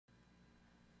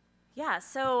Yeah,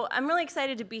 so I'm really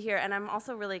excited to be here, and I'm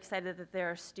also really excited that there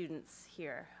are students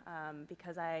here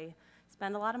because I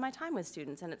spend a lot of my time with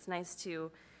students, and it's nice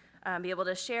to be able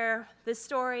to share this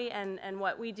story and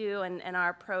what we do and our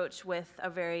approach with a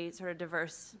very sort of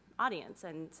diverse audience.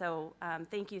 And so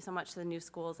thank you so much to the New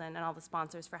Schools and all the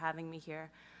sponsors for having me here.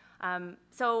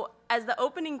 So as the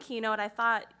opening keynote, I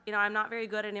thought, I'm not very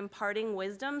good at imparting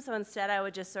wisdom, so instead I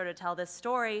would just sort of tell this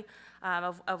story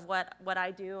of what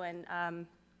I do and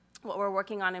what we're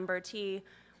working on in Bertie,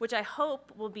 which I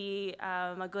hope will be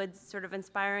a good sort of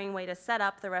inspiring way to set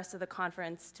up the rest of the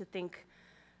conference to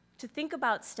think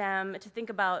about STEM, to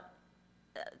think about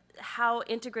how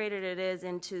integrated it is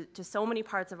into so many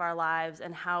parts of our lives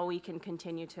and how we can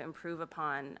continue to improve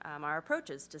upon our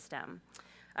approaches to STEM.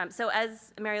 So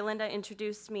as Mary Linda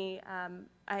introduced me,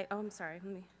 I'm sorry,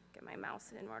 let me get my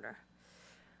mouse in order.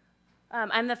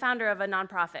 I'm the founder of a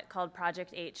nonprofit called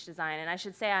Project H Design, and I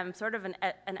should say I'm sort of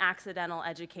an accidental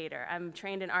educator. I'm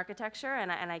trained in architecture,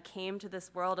 and I came to this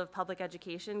world of public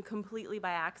education completely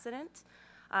by accident.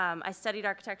 I studied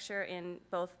architecture in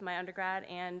both my undergrad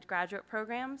and graduate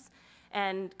programs,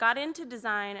 and got into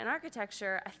design and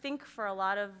architecture, I think for a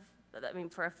lot of,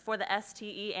 for the S,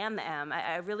 T, E, and the M.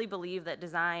 I really believe that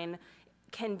design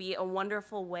can be a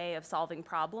wonderful way of solving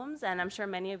problems, and I'm sure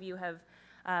many of you have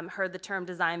heard the term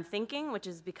design thinking, which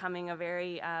is becoming a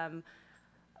very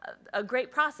a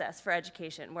great process for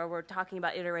education, where we're talking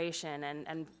about iteration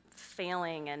and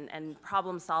failing and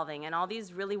problem solving and all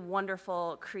these really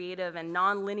wonderful, creative, and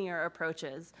non-linear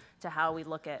approaches to how we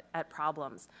look at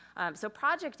problems. So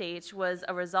Project H was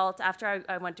a result after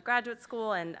I went to graduate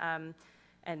school and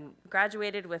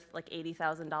graduated with like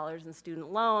 $80,000 in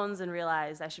student loans and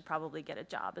realized I should probably get a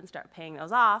job and start paying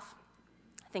those off.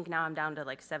 I think now I'm down to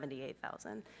like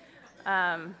 78,000.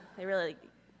 They really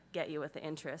get you with the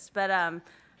interest. But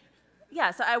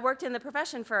yeah, so I worked in the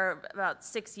profession for about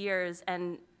 6 years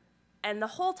and the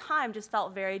whole time just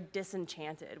felt very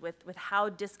disenchanted with how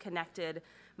disconnected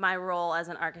my role as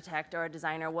an architect or a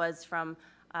designer was from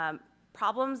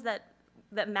problems that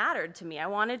mattered to me. I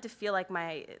wanted to feel like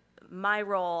my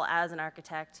role as an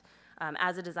architect,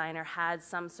 as a designer, had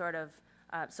some sort of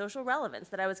social relevance,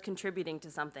 that I was contributing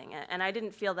to something, and I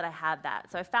didn't feel that I had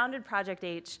that. So I founded Project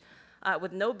H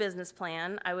with no business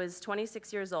plan. I was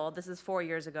 26 years old. This is 4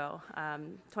 years ago.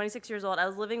 26 years old. I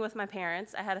was living with my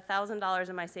parents. I had $1,000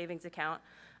 in my savings account.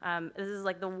 This is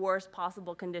like the worst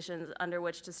possible conditions under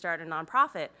which to start a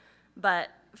nonprofit.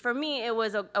 But for me, it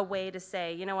was a way to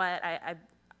say, you know what,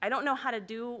 I don't know how to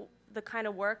do the kind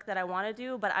of work that I want to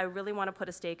do, but I really want to put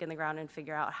a stake in the ground and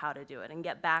figure out how to do it and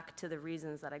get back to the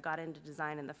reasons that I got into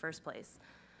design in the first place.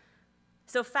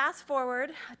 So fast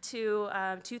forward to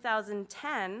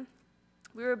 2010,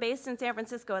 we were based in San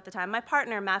Francisco at the time. My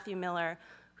partner, Matthew Miller,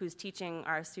 who's teaching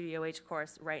our Studio H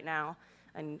course right now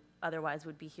and otherwise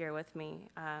would be here with me,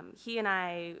 he and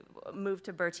I moved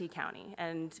to Bertie County.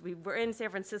 And we were in San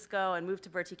Francisco and moved to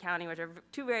Bertie County, which are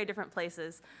two very different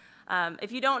places.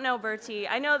 If you don't know Bertie,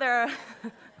 I know they're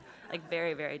like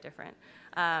very, very different.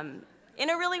 In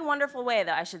a really wonderful way,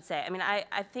 though, I should say. I mean,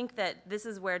 I think that this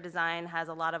is where design has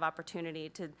a lot of opportunity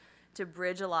to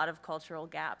bridge a lot of cultural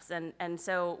gaps. And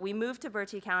so we moved to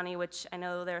Bertie County, which I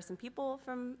know there are some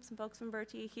folks from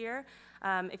Bertie here.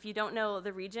 If you don't know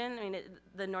the region, I mean,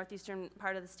 the northeastern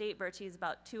part of the state, Bertie is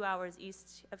about 2 hours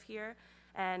east of here.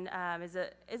 And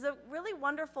is a really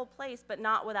wonderful place, but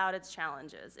not without its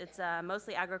challenges. It's a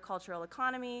mostly agricultural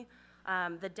economy.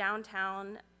 The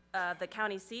downtown, the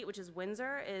county seat, which is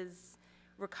Windsor, is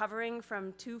recovering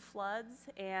from 2 floods,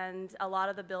 and a lot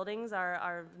of the buildings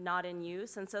are not in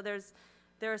use. And so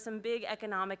there are some big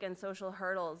economic and social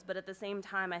hurdles, but at the same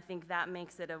time, I think that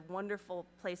makes it a wonderful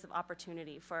place of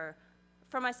opportunity for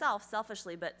myself,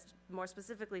 selfishly, but more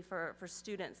specifically for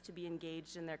students to be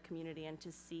engaged in their community and to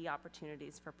see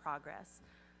opportunities for progress.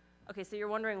 Okay, so you're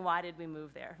wondering, why did we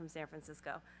move there from San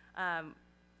Francisco?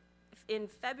 In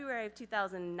February of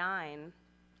 2009,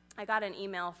 I got an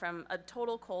email from a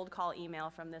total cold call email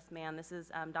from this man. This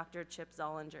is Dr. Chip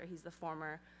Zollinger. He's the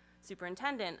former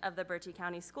superintendent of the Bertie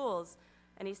County Schools.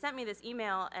 And he sent me this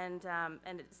email, and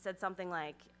it said something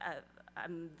like,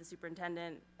 I'm the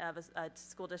superintendent of a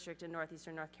school district in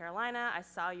northeastern North Carolina. I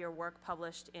saw your work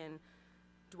published in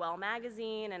Dwell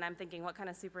magazine, and I'm thinking, what kind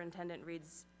of superintendent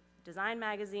reads design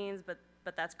magazines? But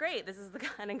that's great. This is the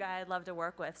kind of guy I'd love to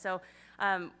work with. So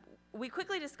we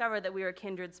quickly discovered that we were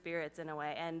kindred spirits in a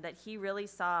way, and that he really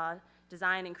saw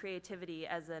design and creativity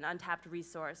as an untapped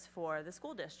resource for the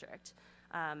school district,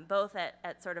 both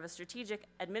at sort of a strategic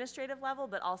administrative level,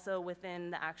 but also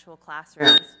within the actual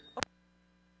classrooms.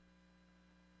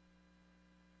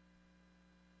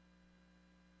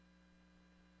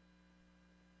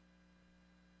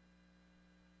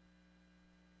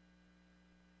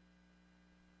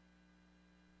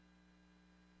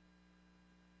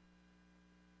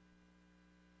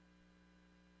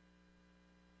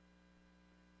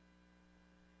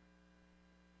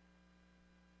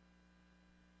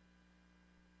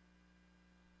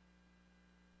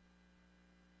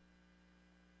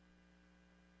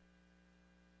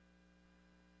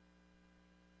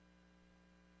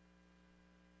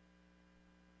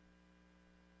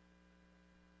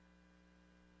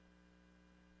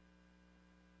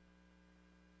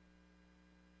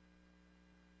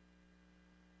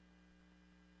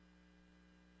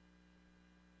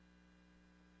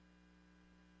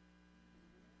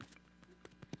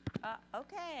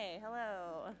 Okay,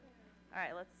 hello. All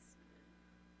right, let's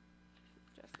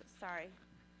adjust this, sorry.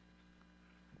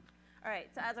 All right,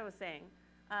 so as I was saying,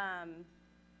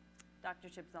 Dr.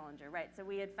 Chip Zollinger, right, so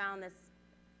we had found this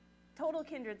total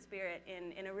kindred spirit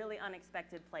in a really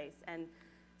unexpected place and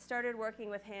started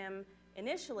working with him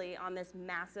initially on this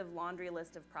massive laundry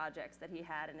list of projects that he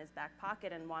had in his back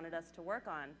pocket and wanted us to work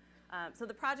on. So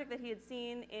the project that he had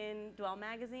seen in Dwell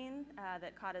magazine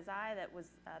that caught his eye, that was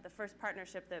the first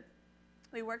partnership that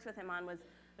we worked with him on, was,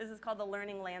 this is called the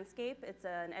Learning Landscape. It's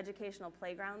an educational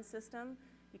playground system.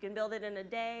 You can build it in a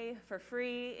day for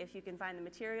free if you can find the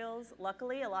materials.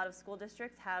 Luckily, a lot of school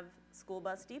districts have school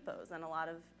bus depots and a lot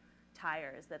of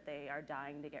tires that they are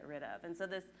dying to get rid of. And so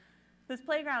this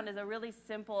playground is a really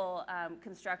simple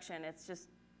construction. It's just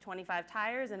 25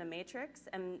 tires in a matrix,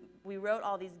 and we wrote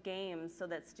all these games so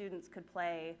that students could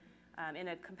play in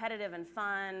a competitive and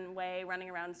fun way, running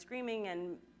around screaming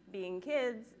and being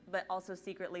kids, but also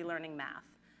secretly learning math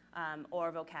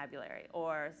or vocabulary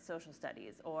or social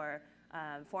studies or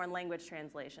foreign language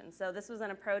translation. So this was an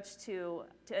approach to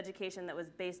education that was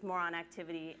based more on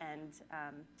activity and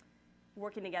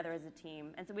working together as a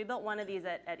team. And so we built one of these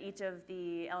at each of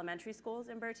the elementary schools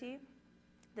in Bertie.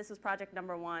 This was project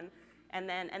number 1. And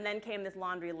then came this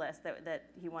laundry list that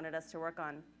he wanted us to work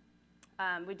on.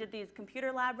 We did these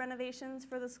computer lab renovations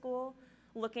for the school,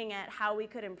 looking at how we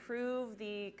could improve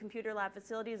the computer lab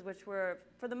facilities, which were,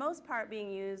 for the most part, being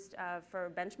used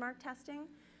for benchmark testing.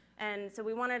 And so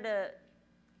we wanted to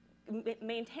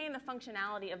maintain the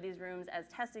functionality of these rooms as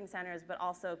testing centers, but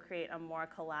also create a more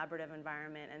collaborative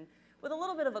environment and with a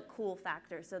little bit of a cool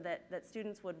factor so that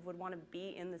students would want to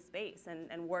be in the space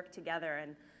and work together.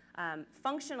 And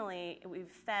functionally, we've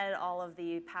fed all of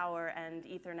the power and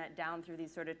Ethernet down through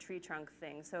these sort of tree trunk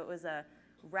things. So it was a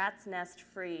rat's nest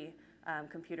free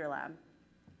computer lab.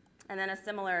 And then a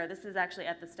similar, this is actually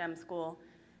at the STEM school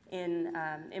in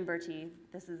Bertie.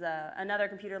 This is another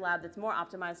computer lab that's more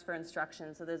optimized for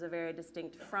instruction. So there's a very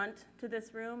distinct front to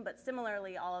this room, but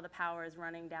similarly, all of the power is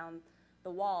running down the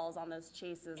walls on those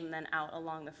chases and then out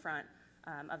along the front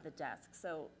of the desk.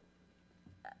 So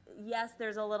yes,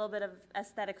 there's a little bit of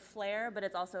aesthetic flair, but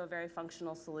it's also a very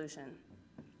functional solution.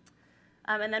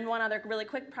 And then one other really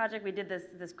quick project, we did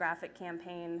this graphic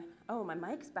campaign. Oh, my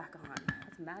mic's back on.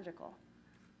 That's magical.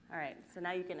 All right, so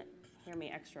now you can hear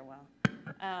me extra well.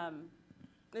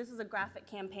 This is a graphic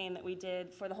campaign that we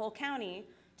did for the whole county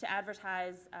to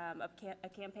advertise a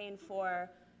campaign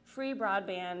for free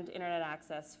broadband internet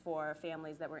access for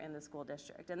families that were in the school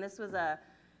district. And this was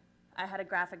I had a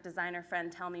graphic designer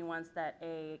friend tell me once that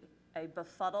a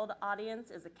befuddled audience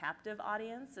is a captive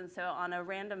audience. And so on a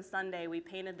random Sunday, we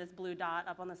painted this blue dot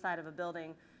up on the side of a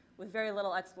building with very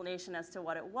little explanation as to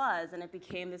what it was, and it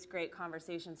became this great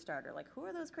conversation starter. Like, who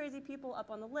are those crazy people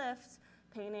up on the lift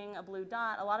painting a blue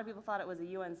dot? A lot of people thought it was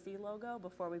a UNC logo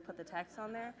before we put the text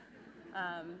on there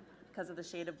because of the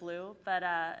shade of blue. But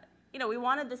you know, we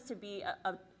wanted this to be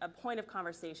a point of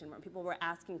conversation where people were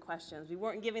asking questions. We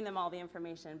weren't giving them all the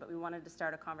information, but we wanted to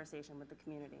start a conversation with the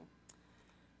community.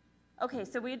 Okay,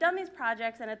 so we had done these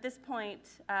projects, and at this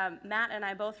point, Matt and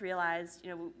I both realized,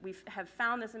 you know, we have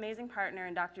found this amazing partner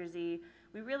in Dr. Z.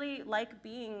 We really like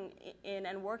being in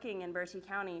and working in Bertie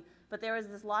County, but there was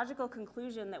this logical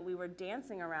conclusion that we were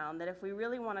dancing around, that if we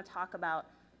really want to talk about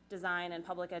design and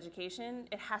public education,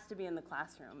 it has to be in the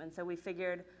classroom. And so we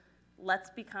figured,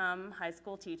 let's become high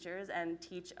school teachers and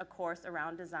teach a course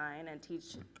around design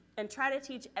and try to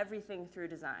teach everything through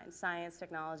design: science,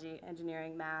 technology,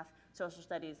 engineering, math, social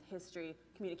studies, history,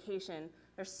 communication.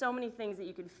 There's so many things that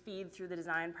you can feed through the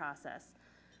design process.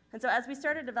 And so as we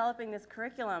started developing this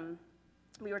curriculum,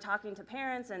 we were talking to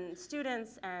parents and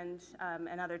students and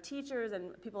other teachers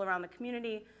and people around the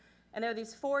community. And there are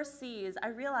these 4 C's. I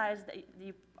realized that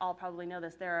you all probably know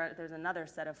this. There's another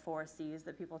set of 4 C's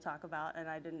that people talk about, and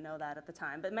I didn't know that at the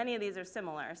time. But many of these are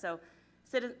similar. So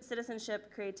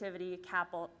citizenship, creativity,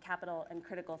 capital, and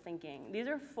critical thinking. These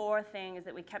are 4 things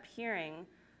that we kept hearing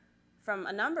from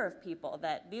a number of people,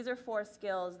 that these are 4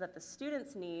 skills that the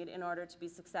students need in order to be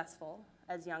successful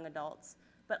as young adults,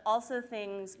 but also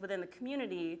things within the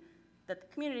community that the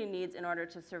community needs in order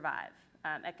to survive.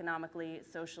 Economically,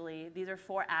 socially. These are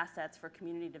 4 assets for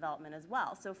community development as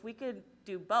well. So if we could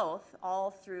do both all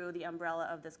through the umbrella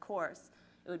of this course,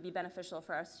 it would be beneficial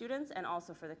for our students and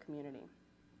also for the community.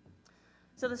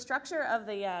 So the structure of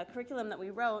the curriculum that we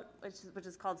wrote, which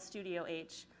is called Studio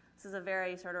H, this is a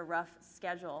very sort of rough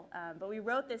schedule, but we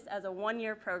wrote this as a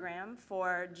 1-year program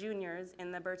for juniors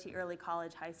in the Bertie Early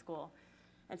College High School.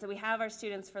 And so we have our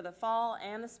students for the fall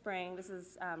and the spring. This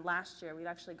is last year. We've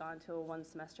actually gone to a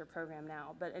 1-semester program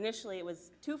now. But initially, it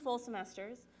was 2 full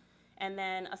semesters. And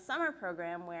then a summer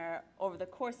program where over the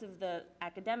course of the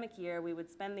academic year, we would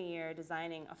spend the year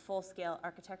designing a full-scale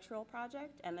architectural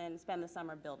project and then spend the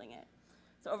summer building it.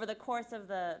 So over the course of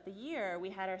the year, we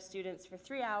had our students for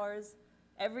 3 hours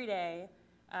every day.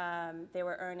 They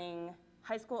were earning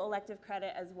high school elective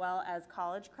credit as well as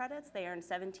college credits. They earned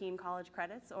 17 college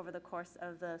credits over the course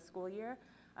of the school year,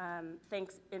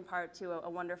 thanks in part to a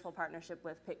wonderful partnership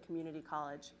with Pitt Community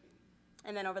College.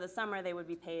 And then over the summer, they would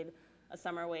be paid a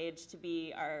summer wage to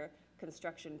be our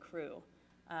construction crew,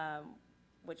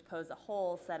 which posed a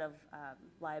whole set of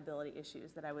liability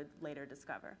issues that I would later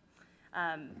discover.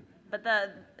 But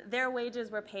their wages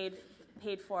were paid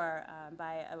for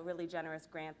by a really generous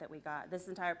grant that we got. This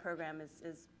entire program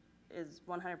is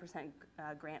 100%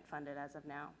 grant funded as of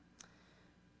now.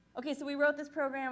 Okay, so we wrote this program